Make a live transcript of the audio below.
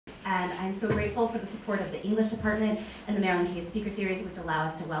and I'm so grateful for the support of the English department and the Maryland Case Speaker Series, which allow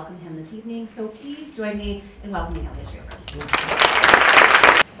us to welcome him this evening. So please join me in welcoming Eliot Schrefer.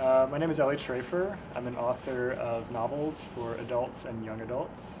 My name is Eliot Schrefer. I'm an author of novels for adults and young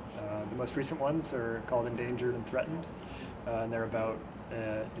adults. The most recent ones are called Endangered and Threatened, and they're about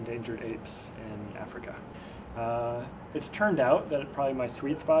endangered apes in Africa. It's turned out that probably my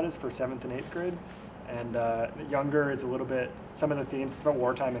sweet spot is for 7th and 8th grade, and younger is a little bit, some of the themes, it's about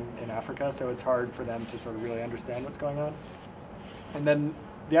wartime in Africa, so it's hard for them to sort of really understand what's going on. And then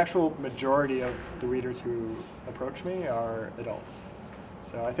the actual majority of the readers who approach me are adults.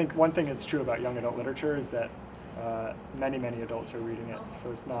 So I think one thing that's true about young adult literature is that many adults are reading it,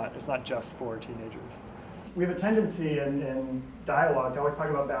 so it's not just for teenagers. We have a tendency in dialogue to always talk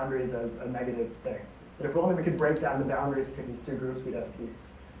about boundaries as a negative thing. But if only we could break down the boundaries between these two groups, we'd have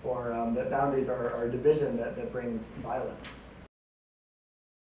peace. Or that boundaries are a division that brings violence.